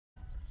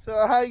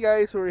So hi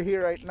guys, we're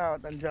here right now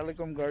at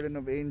Angelicum Garden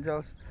of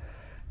Angels,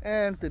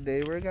 and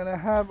today we're gonna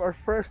have our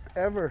first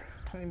ever,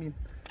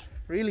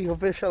 really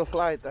official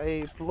flight.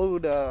 I flew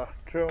the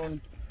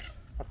drone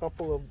a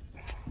couple of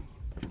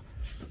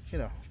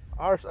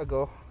hours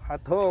ago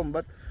at home,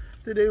 but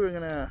today we're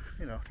gonna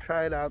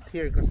try it out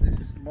here because this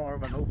is more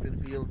of an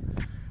open field,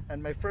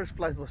 and my first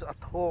flight was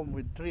at home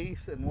with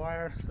trees and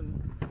wires,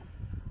 and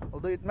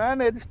although it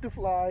managed to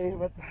fly,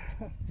 but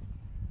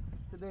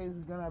today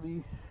is gonna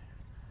be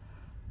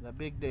the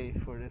big day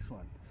for this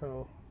one.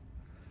 So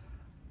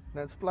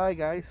let's fly,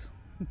 guys.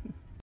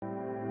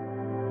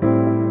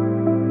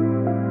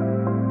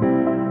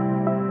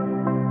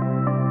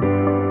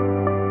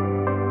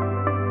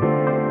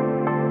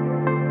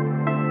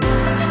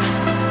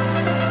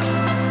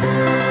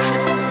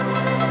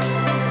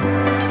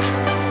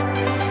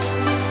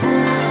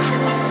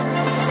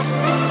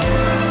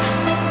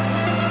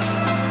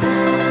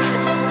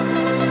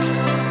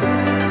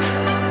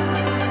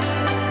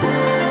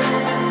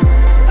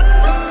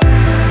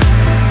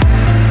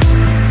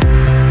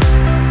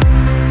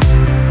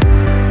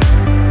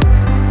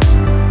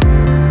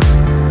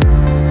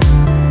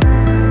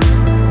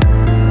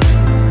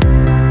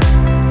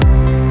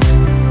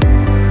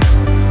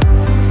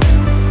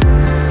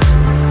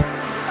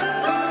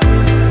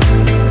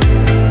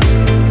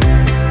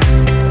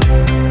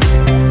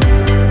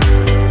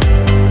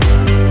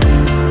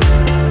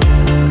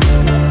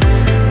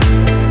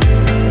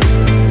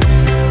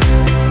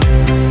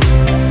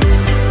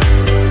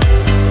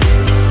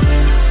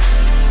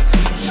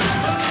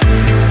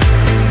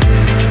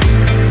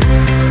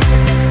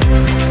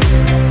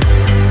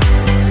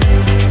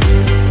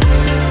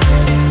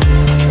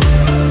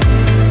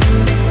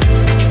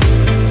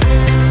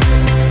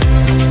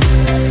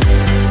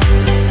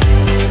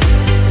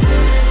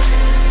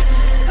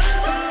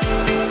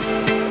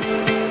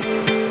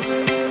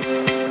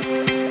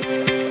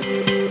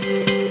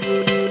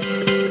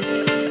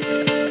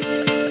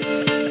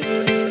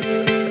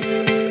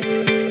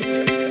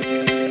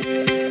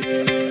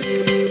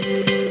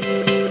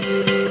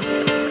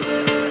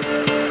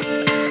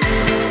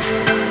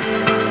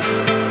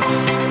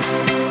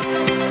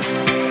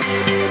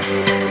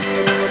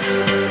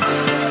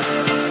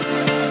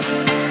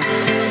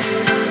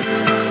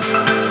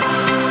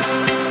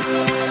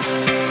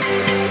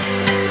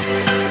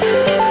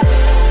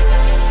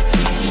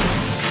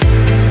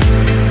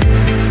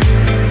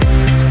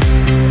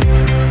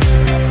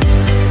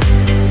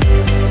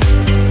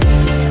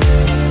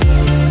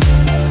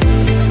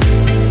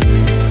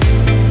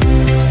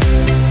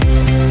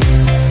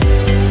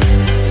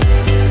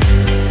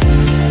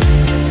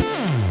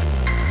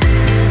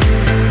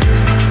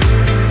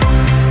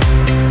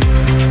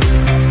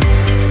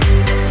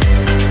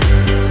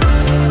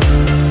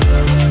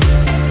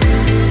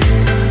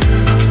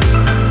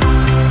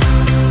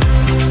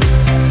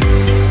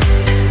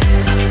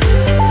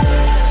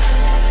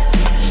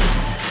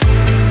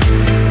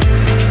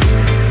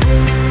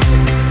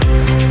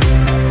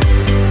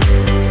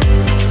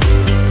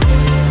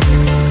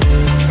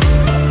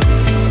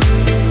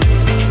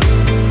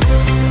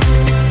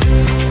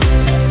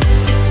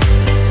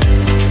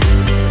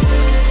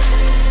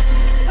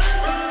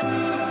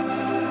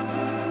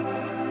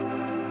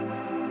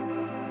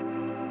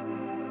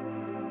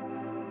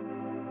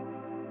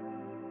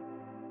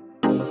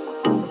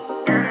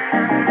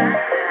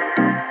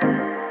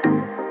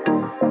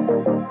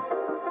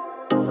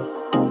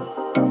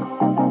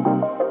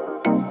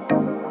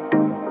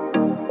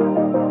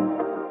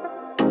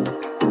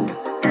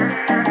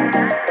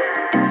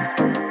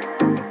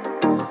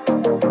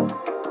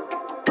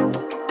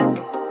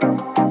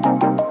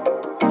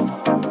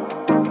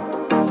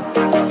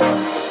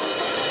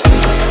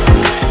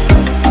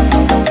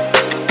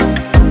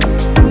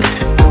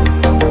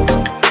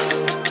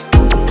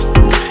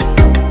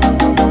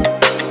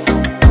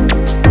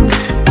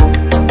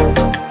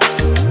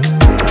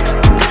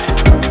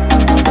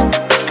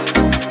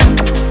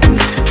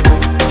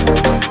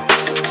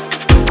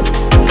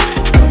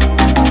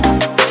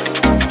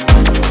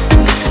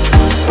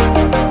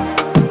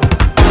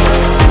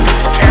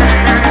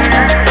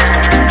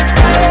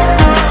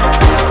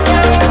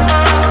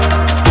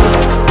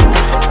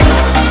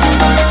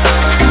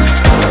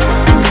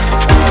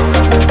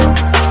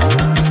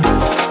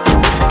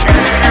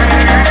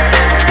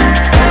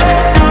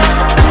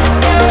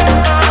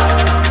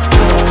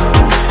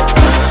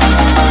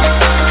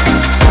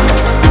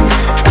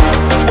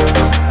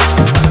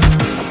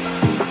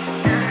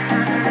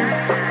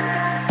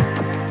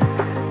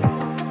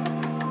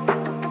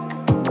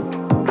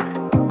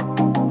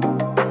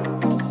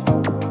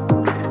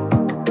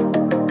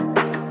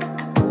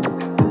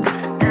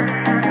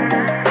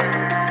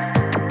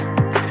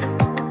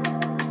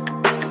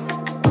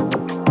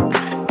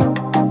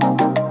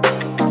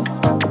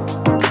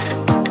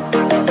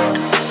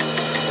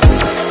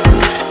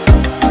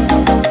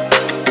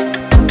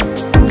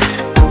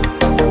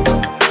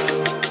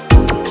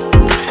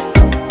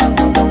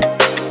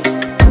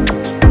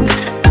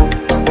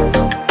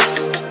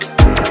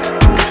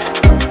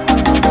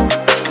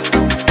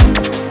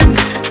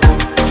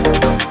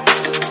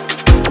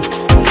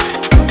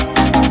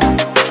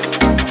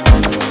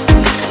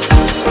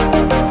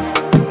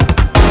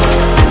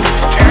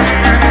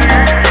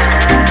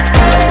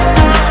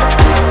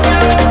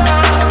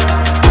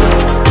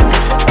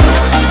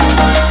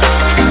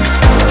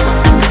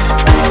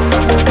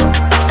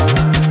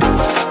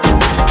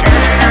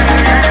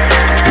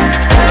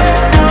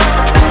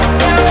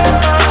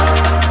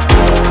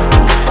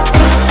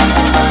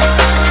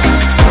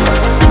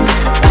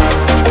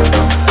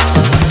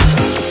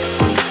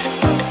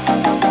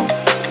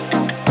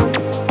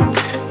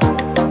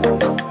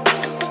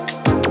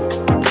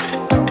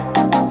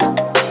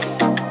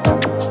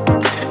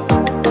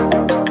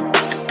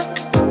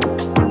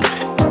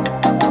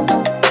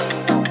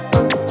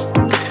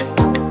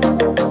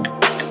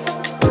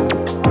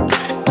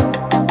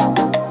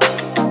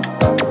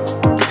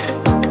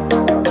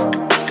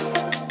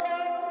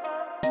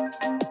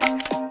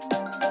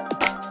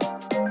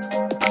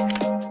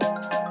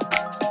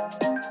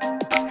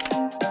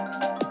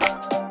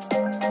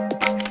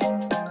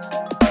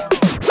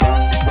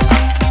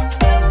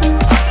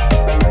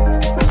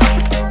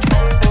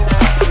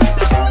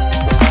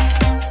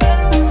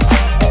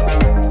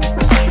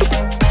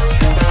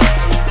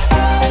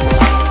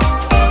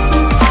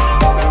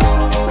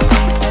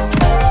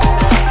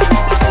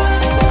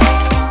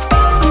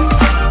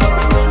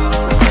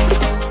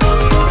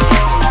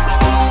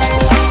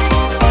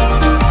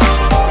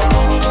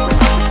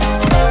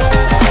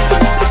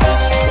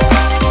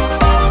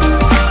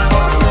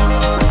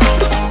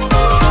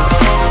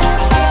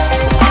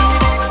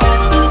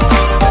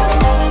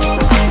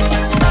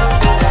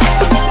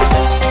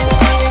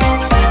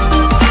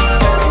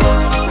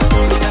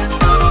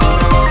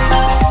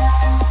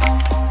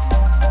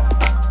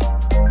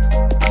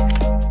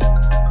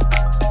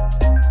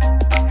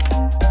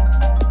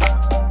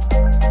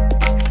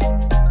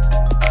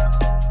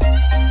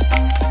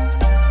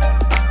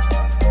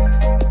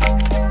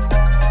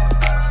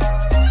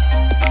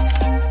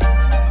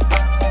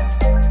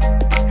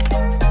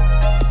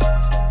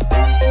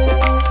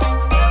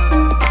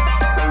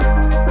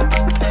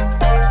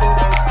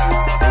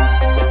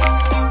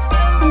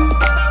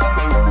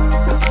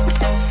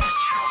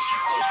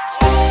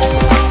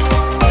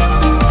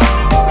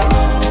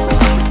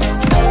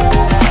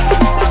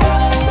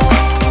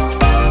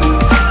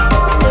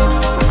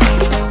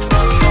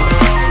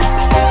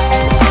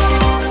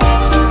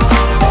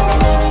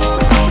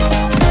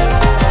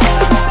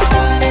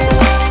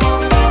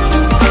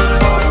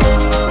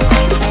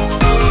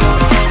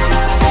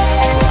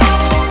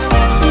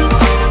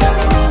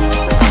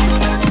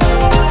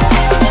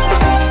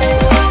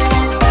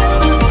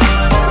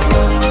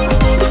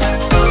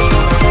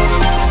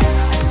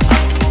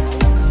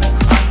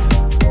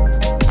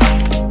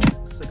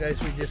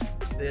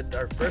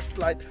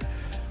 flight.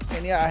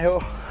 And yeah,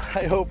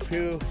 I hope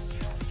you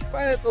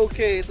find it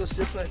okay. It was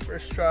just my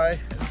first try,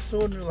 and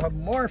soon we'll have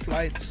more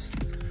flights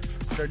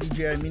with our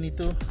DJI Mini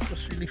 2. It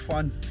was really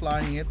fun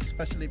flying it,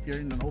 especially if you're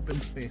in an open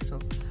space. So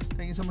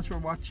thank you so much for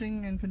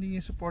watching, and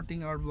continue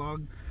supporting our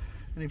vlog.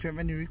 And if you have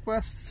any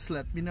requests,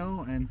 let me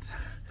know, and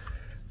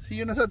see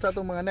you na sa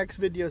atong mga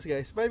next videos,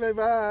 guys. Bye bye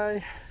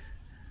bye.